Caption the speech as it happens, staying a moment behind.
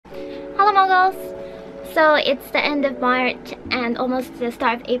muggles! So it's the end of March and almost the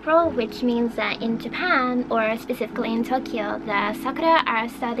start of April, which means that in Japan, or specifically in Tokyo, the sakura are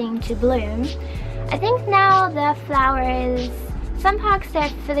starting to bloom. I think now the flowers, some parks they're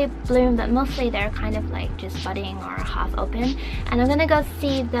fully bloomed, but mostly they're kind of like just budding or half open. And I'm gonna go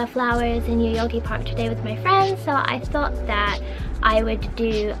see the flowers in Yoyogi Park today with my friends, so I thought that I would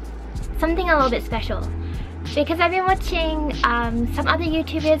do something a little bit special. Because I've been watching some other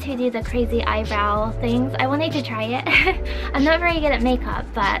YouTubers who do the crazy eyebrow things. I wanted to try it. I'm not very good at makeup,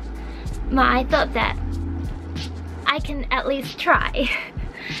 but I thought that I can at least try.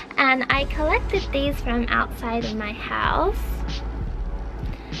 And I collected these from outside of my house.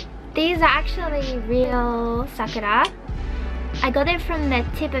 These are actually real sakura. I got it from the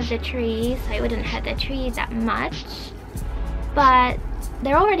tip of the tree, so it wouldn't hurt the tree that much. But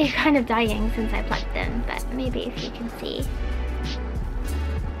they're already kind of dying since I plucked them, but maybe if you can see.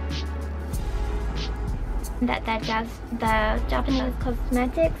 That the Japanese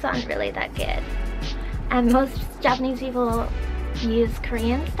cosmetics aren't really that good. And most Japanese people use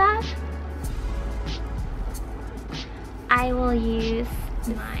Korean stuff. I will use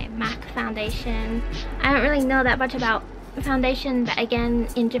my MAC foundation. I don't really know that much about foundation, but again,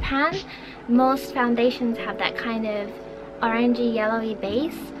 in Japan, most foundations have that kind of orangey yellowy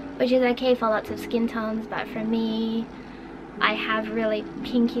base, which is okay for lots of skin tones, but for me, I have really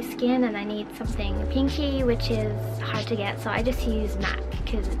pinky skin and I need something pinky, which is hard to get, so I just use MAC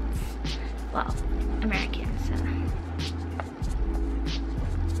because it's, well, American, so.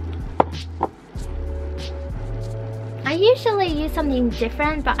 I usually use something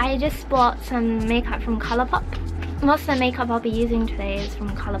different, but I just bought some makeup from Colorpop. Most of the makeup I'll be using today is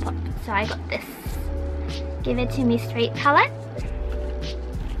from Colorpop, so I got this Give It To Me Straight palette.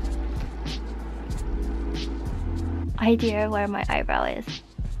 Idea where my eyebrow is.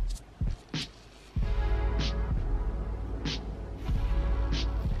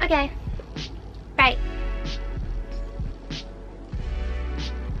 Okay, right.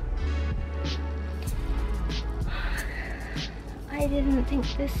 I didn't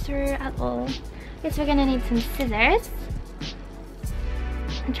think this through at all. Guess we're gonna need some scissors.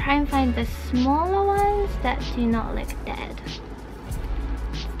 And try and find the smaller ones that do not look dead.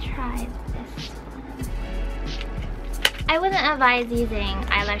 Let's try this one. I wouldn't advise using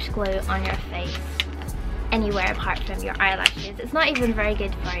eyelash glue on your face anywhere apart from your eyelashes. It's not even very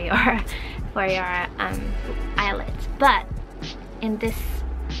good for your eyelids. But in this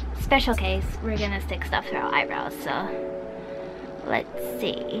special case, we're gonna stick stuff through our eyebrows. So let's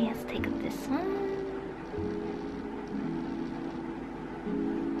see. Let's take up this one.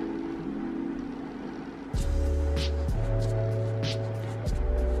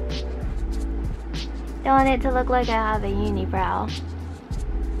 Don't want it to look like I have a unibrow.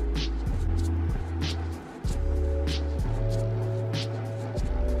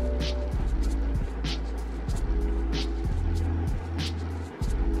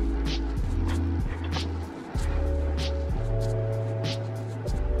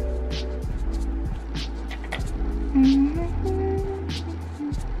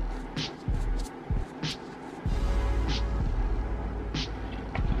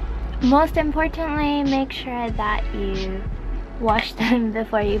 Most importantly, make sure that you wash them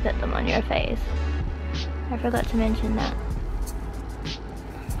before you put them on your face. I forgot to mention that.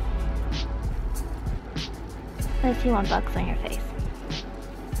 Unless you want bugs on your face.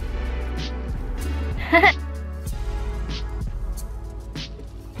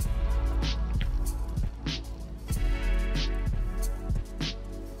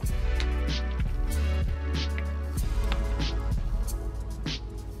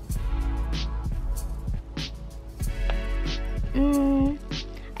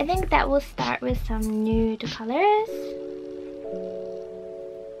 I think that we'll start with some nude colors.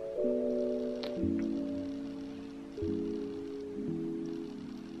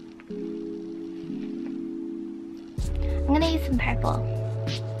 I'm gonna use some purple.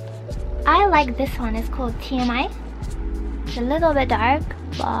 I like this one, it's called TMI. It's a little bit dark,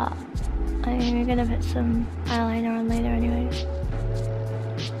 but I'm gonna put some eyeliner on later anyway.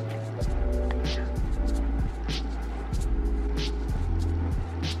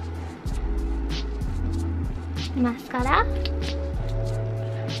 Mascara.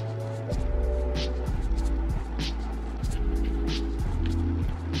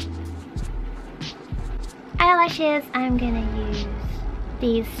 Eyelashes, I'm gonna use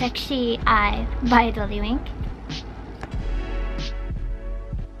these Sexy Eye by Dolly Wink.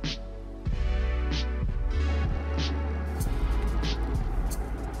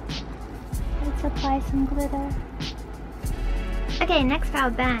 Let's apply some glitter. Okay, next for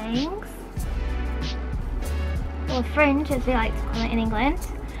our bangs. or fringe as we like to call it in England.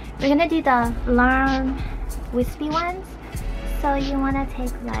 We're gonna do the long wispy ones. So you wanna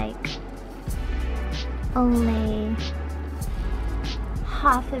take like only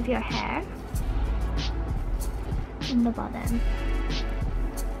half of your hair in the bottom.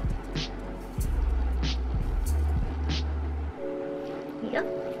 Here you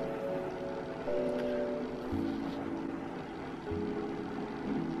go.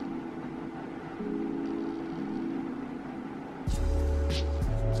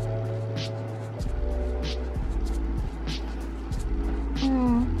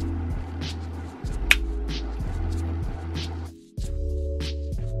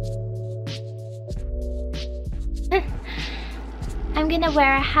 I'm gonna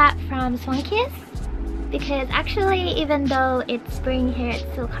wear a hat from Swan Kiss because actually even though it's spring here, it's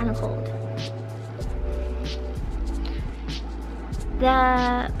still kind of cold.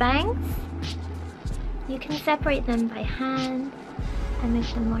 The bangs, you can separate them by hand and make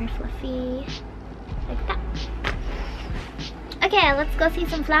them more fluffy like that. Okay, let's go see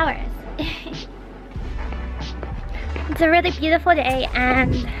some flowers. It's a really beautiful day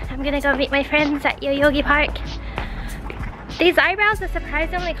and I'm gonna go meet my friends at Yoyogi Park. These eyebrows are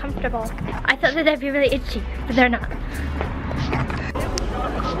surprisingly comfortable. I thought that they'd be really itchy, but they're not.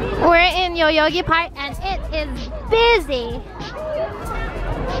 We're in Yoyogi Park and it is busy.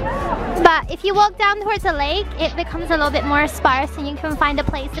 But if you walk down towards the lake, it becomes a little bit more sparse and you can find a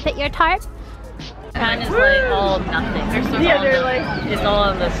place to put your tarp. Japan is like all nothing. They're like it's all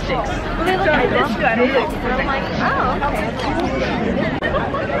on the sticks. They look like this too. I don't know. I'm like, oh, okay.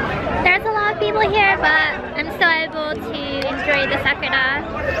 There's a lot of people here, but I'm still able to enjoy the Sakura.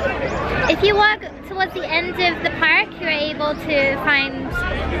 If you walk towards the end of the park, you're able to find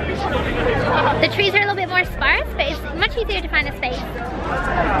the trees are a little bit more sparse, but it's much easier to find a space.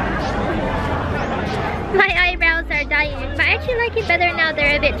 My eyebrows are dying, but I actually like it better now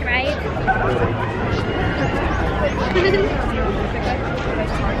they're a bit dried.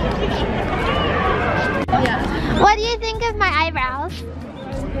 Yeah. What do you think of my eyebrows?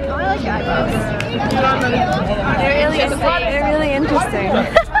 Oh, I like your eyebrows. They're really interesting.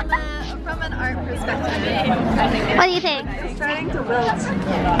 From an art perspective. What do you think? It's starting to wilt.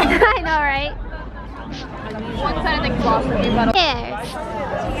 I know, right? One side I think blossomy, but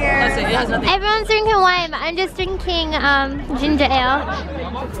Cheers. Everyone's drinking wine, but I'm just drinking ginger ale.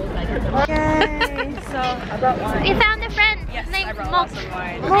 Yay. So I brought wine. We found a friend named Mock.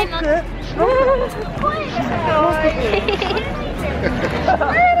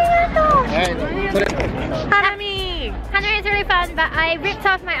 Hanami! Hanami is really fun, but I ripped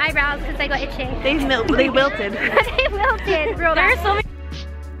off my eyebrows because I got itchy. They wilted. They wilted real bad. There are so